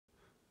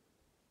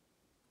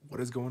What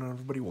is going on,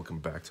 everybody? Welcome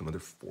back to another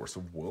Force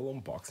of Will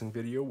unboxing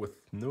video with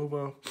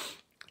Nova.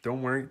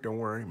 Don't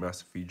worry,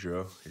 Master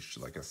Phaedra.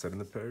 Like I said in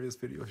the previous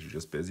video, he's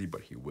just busy,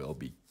 but he will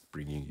be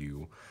bringing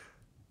you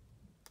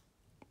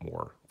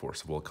more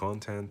Force of Will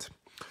content.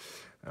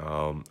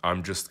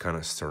 I'm just kind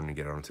of starting to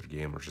get out into the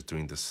game. We're just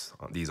doing these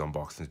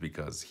unboxings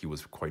because he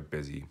was quite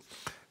busy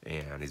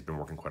and he's been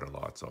working quite a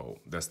lot. So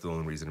that's the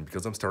only reason.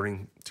 Because I'm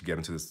starting to get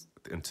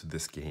into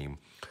this game,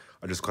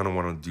 I just kind of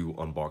want to do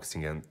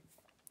unboxing and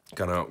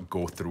kind of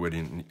go through it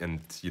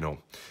and you know,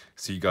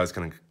 so you guys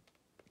kind of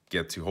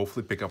get to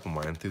hopefully pick up on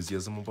my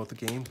enthusiasm about the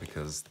game,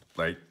 because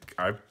like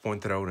I've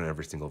pointed out in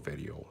every single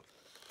video,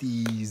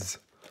 the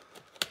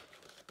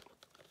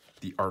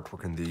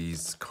artwork in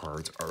these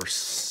cards are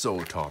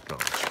so top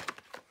notch,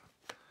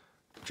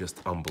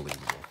 just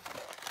unbelievable.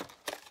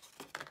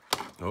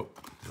 Oh,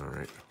 all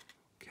right,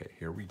 okay,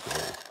 here we go.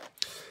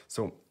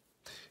 So,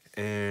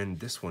 and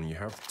this one you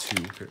have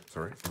two. Okay,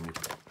 sorry,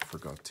 I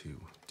forgot to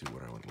do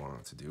what I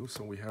wanted to do.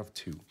 So we have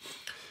two.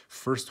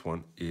 First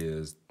one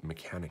is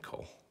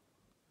mechanical.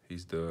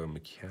 He's the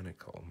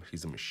mechanical.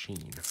 He's a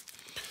machine.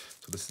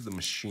 So this is the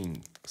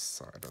machine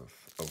side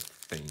of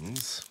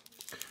things.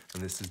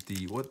 And this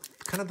is what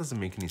kind of doesn't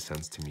make any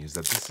sense to me is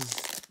that this is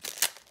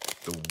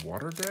the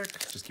water deck.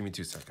 Just give me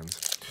 2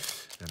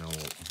 seconds and I'll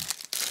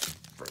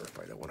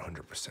verify that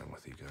 100%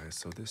 with you guys.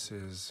 So this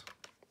is,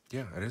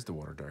 yeah, it is the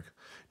water deck.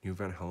 New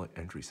Valhalla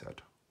entry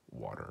set,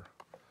 water.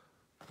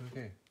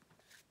 Okay.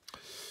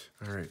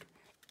 All right.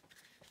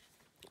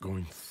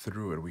 Going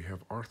through it, we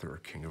have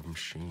Arthur, King of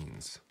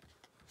Machines.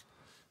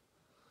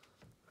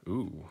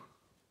 Ooh.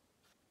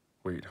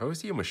 Wait, how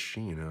is he a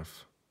machine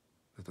if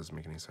that doesn't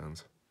make any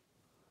sense?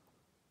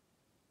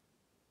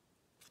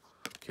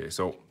 Okay,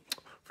 so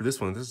for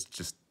this one, this is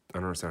just, I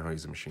don't understand how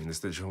he's a machine.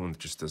 This one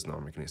just does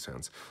not make any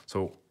sense.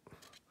 So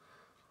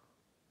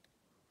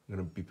I'm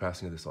gonna be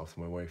passing this off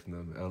to my wife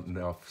in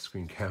the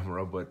off-screen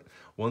camera, but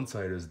one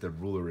side is the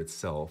ruler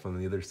itself, and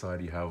on the other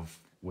side you have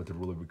what the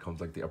ruler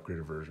becomes, like the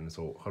upgraded version.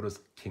 So how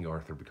does King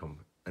Arthur become?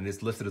 And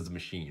it's listed as a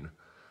machine.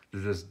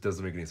 It just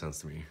doesn't make any sense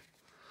to me.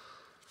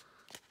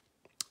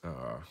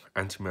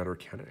 Antimatter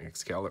Cannon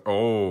Excalibur.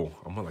 Oh,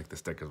 I'm gonna like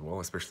this deck as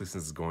well, especially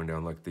since it's going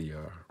down like the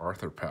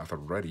Arthur path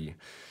already.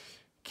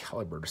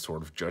 Caliber,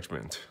 Sword of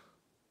Judgment.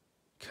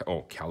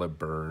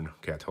 Caliburn.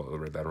 Okay, I totally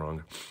read that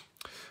wrong.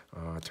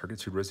 Target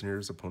 2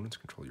 Resonators opponents,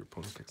 control your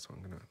opponent. Okay, so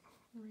I'm gonna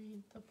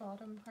read the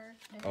bottom part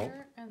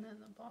there, and then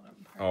the bottom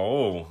part.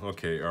 Oh,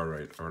 okay, all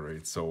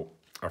right. So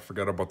I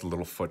forgot about the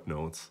little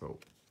footnotes, so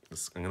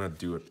I'm gonna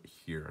do it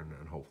here and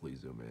then hopefully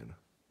zoom in.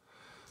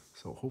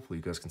 So hopefully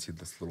you guys can see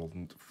this little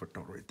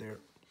footnote right there.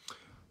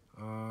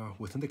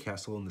 Within the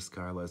castle in the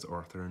sky lies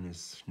Arthur and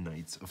his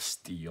Knights of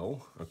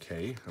Steel.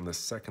 Okay, and the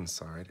second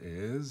side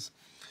is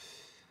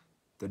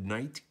the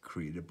knight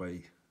created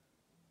by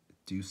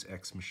Deus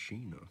Ex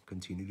Machina.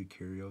 Continue to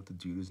carry out the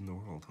duties in the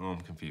world. Oh,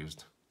 I'm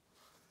confused.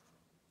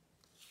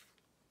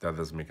 That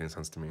doesn't make any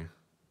sense to me.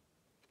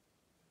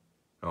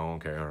 Oh,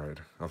 okay, all right.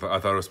 I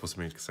thought it was supposed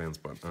to make sense,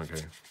 but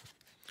okay.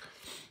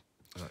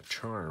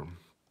 Charm.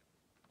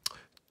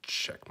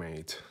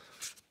 Checkmate.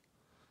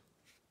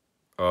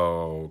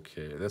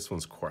 Okay, this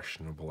one's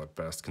questionable at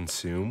best.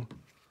 Consume.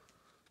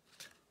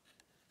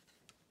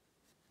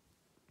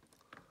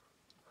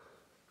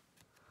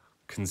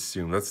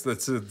 Consume.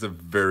 That's a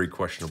very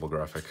questionable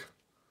graphic.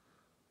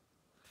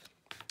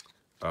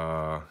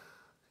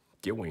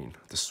 Gawain,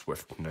 the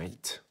Swift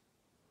Knight.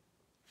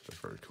 That's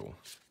very cool.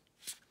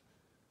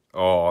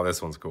 Oh,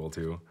 this one's cool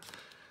too.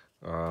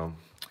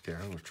 Okay,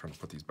 I'm trying to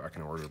put these back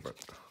in order, but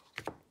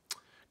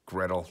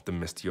Gretel, the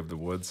Misty of the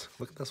Woods.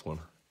 Look at this one.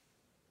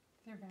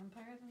 They're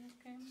vampires in this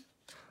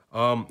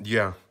game?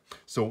 Yeah.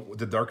 So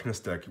the Darkness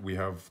deck,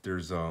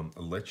 there's a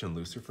Litch and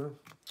Lucifer.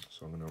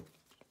 So I'm gonna,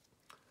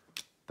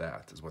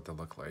 that is what they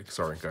look like.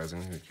 Sorry guys,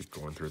 I'm gonna keep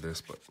going through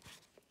this, but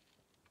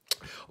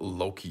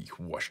Loki,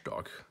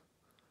 Watchdog,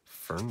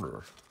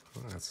 Fernrer.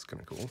 Oh, that's kind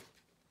of cool.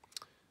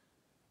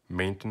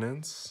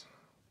 Maintenance.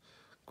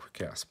 Quick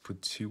cast. Put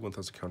 2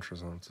 1,000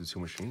 counters onto 2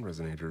 machine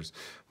resonators.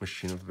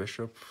 Machine of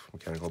Bishop,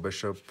 Mechanical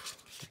Bishop,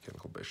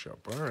 Mechanical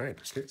Bishop. All right.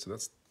 Okay, so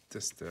that's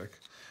this deck.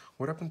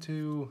 What happened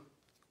to?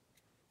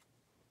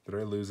 Did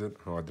I lose it?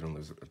 Oh, I didn't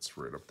lose it. It's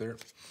right up there.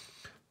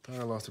 Thought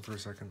I lost it for a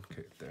second.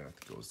 Okay,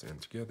 that goes in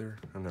together,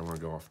 and then we're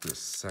gonna go off to the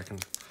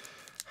second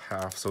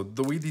half. So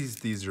the way these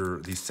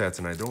sets,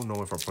 and I don't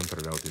know if I pointed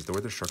it out, is the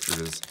way they're structured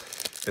is,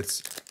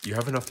 you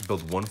have enough to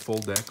build 1 full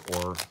deck,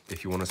 or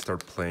if you want to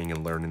start playing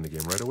and learning the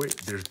game right away,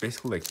 there's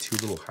basically like 2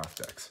 little half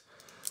decks.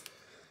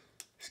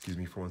 Excuse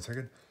me for 1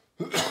 second.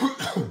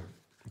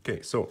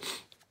 Okay, so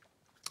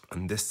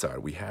on this side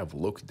we have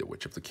Loki, the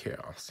Witch of the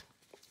Chaos,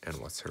 and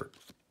what's her?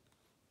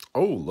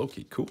 Oh,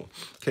 Loki, cool.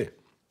 Okay,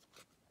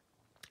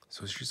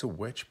 so she's a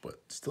witch, but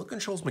still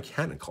controls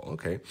mechanical.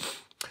 Okay,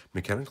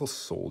 Mechanical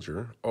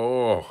Soldier.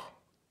 Oh,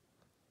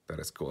 that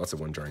is cool. That's a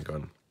 1 giant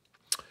gun.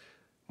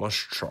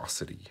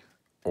 Monstrosity.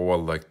 Oh, I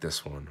like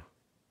this one.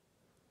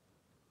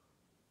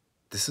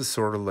 This is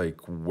sort of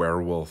like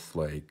werewolf,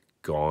 like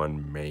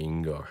gone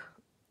manga.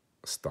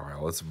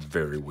 style. It's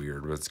very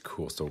weird, but it's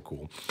cool, so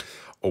cool.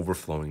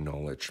 Overflowing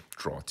Knowledge,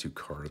 draw 2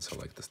 cards. I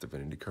like this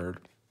Divinity card.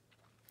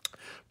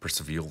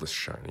 Persevere the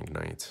Shining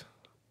Knight.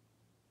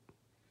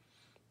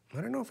 I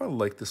don't know if I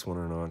like this one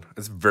or not.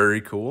 It's very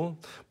cool,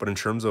 but in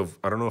terms of,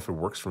 I don't know if it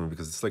works for me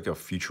because it's like a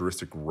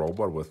futuristic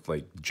robot with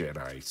like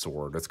Jedi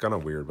sword. It's kind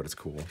of weird, but it's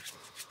cool.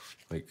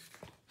 Like,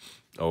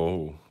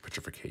 oh,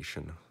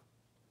 Petrification.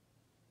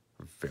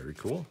 Very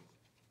cool.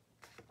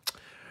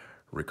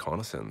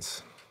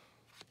 Reconnaissance.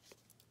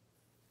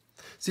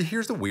 See,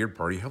 here's the weird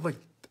part. You have like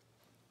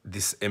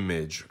this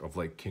image of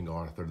like King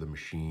Arthur, the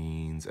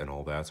machines, and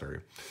all that.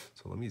 Sorry.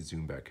 So let me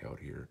zoom back out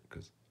here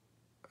because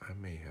I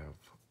may have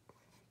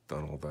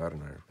done all that,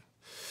 and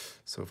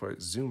so if I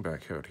zoom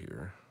back out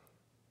here,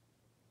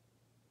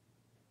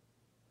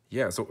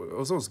 yeah, so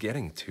as I was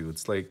getting to,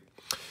 it's like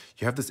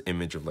you have this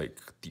image of like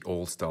the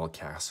old style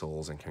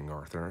castles and King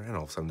Arthur, and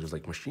all of a sudden there's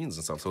like machines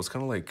and stuff, so it's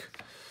kind of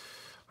like,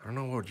 I don't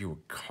know what you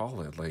would call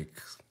it, like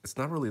it's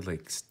not really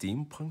like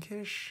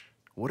steampunkish.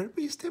 Would it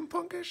be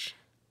steampunkish?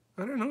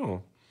 I don't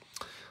know.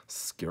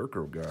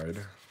 Scarecrow Guide.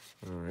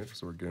 All right,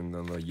 so we're getting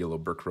down the yellow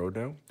brick road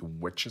now. The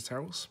Witch's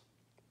House.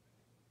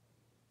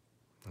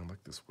 I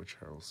like this witch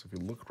house. If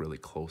you look really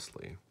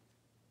closely,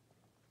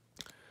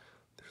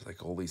 there's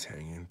like all these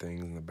hanging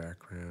things in the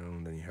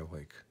background, and you have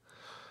like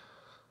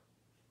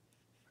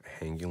a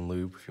hanging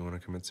loop if you want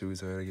to commit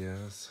suicide, I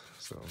guess.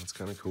 So it's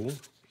kind of cool.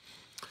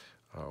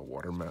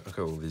 Water map.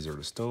 Okay, these are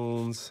the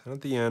stones. And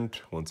at the end,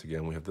 once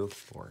again, we have the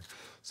floor.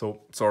 So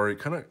sorry,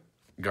 kind of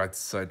got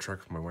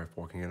sidetracked with my wife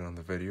walking in on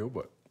the video,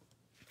 but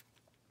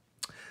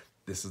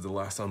this is the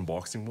last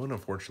unboxing one.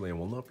 Unfortunately, I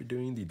will not be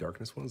doing the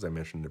darkness ones I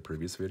mentioned in the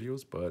previous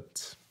videos,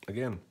 but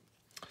again,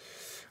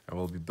 I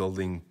will be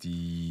building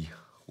the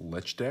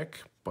Litch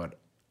deck, but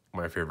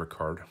my favorite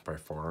card by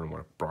far and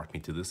what brought me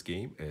to this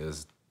game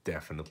is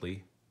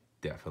definitely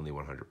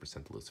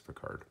 100% Lucifer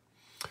card.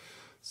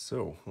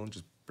 So I'll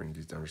just bring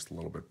these down just a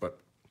little bit, but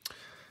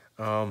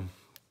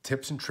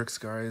tips and tricks,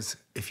 guys.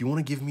 If you want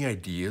to give me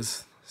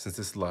ideas, since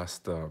this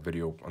last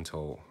video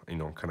until, you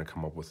know, kind of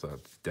come up with a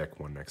deck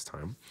one next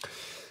time,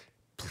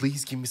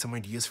 please give me some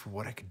ideas for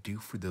what I could do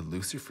for the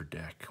Lucifer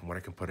deck and what I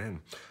can put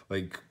in.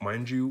 Like,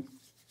 mind you,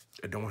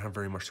 I don't have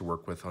very much to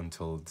work with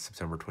until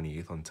September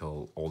 28th,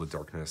 until all the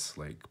darkness,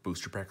 like,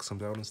 booster packs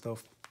comes out and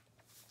stuff.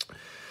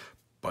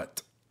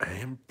 But I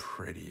am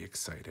pretty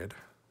excited.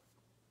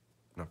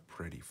 Not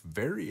pretty,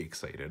 very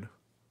excited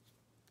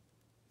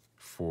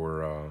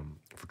for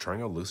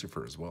trying out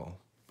Lucifer as well.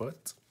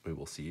 But we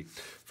will see.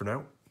 For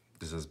now,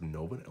 this has been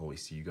Nova, and I'll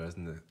see you guys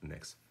in the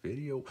next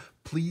video.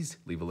 Please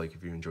leave a like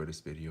if you enjoyed this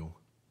video.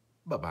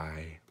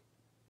 Bye-bye.